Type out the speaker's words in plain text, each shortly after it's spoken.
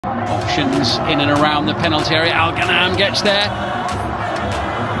options in and around the penalty area. Al-Ghanam gets there.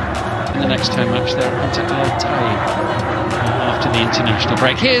 In the next home match there, onto Al-Taib after the international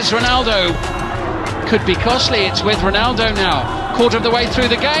break. Here's Ronaldo. Could be costly. It's with Ronaldo now. Quarter of the way through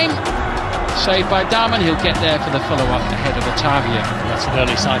the game. Saved by Daman. He'll get there for the follow-up ahead of Otavio. That's an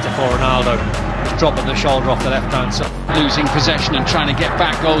early sighter for Ronaldo. Dropping the shoulder off the left-hand side. Losing possession and trying to get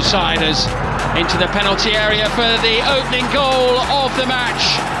back goal-siders into the penalty area for the opening goal of the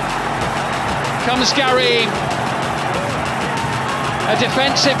match. Comes Gareeb. A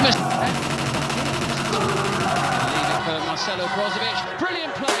defensive mistake. Leave it for Marcelo Brozovic.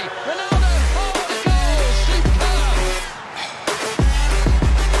 Brilliant play. Ronaldo. Oh, what a goal! Superb.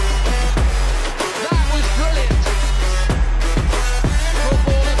 That was brilliant.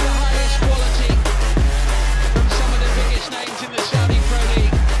 Football of the highest quality from some of the biggest names in the Saudi Pro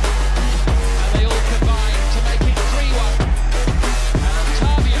League. And they all combined to make it 3-1. And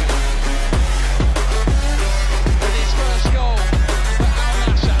Otavio with his first goal for Al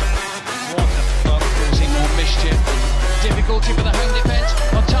Nassr. Causing more mischief. Difficulty for the home defence.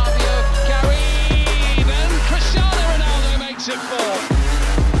 Otavio, gareeb, and Cristiano Ronaldo makes it 4.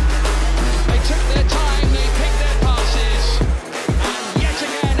 They took their time, they picked their passes, and yet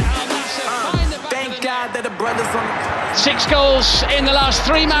again Al Nassr find the back of the net. That the brothers on 6 goals in the last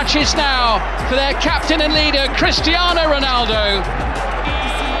 3 matches now for their captain and leader Cristiano Ronaldo.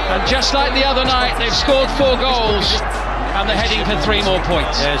 And just like the other night, they've scored 4 goals and they're heading for 3 more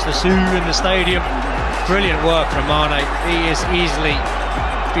points. There's the Sue in the stadium. Brilliant work from Mane. He is easily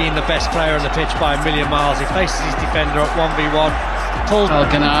being the best player on the pitch by a million miles. He faces his defender at 1v1.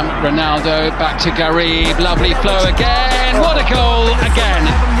 Al-Ghanam, Ronaldo, back to Gareeb, lovely flow again, what a goal again.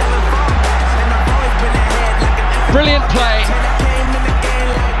 Brilliant play,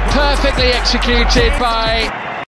 perfectly executed by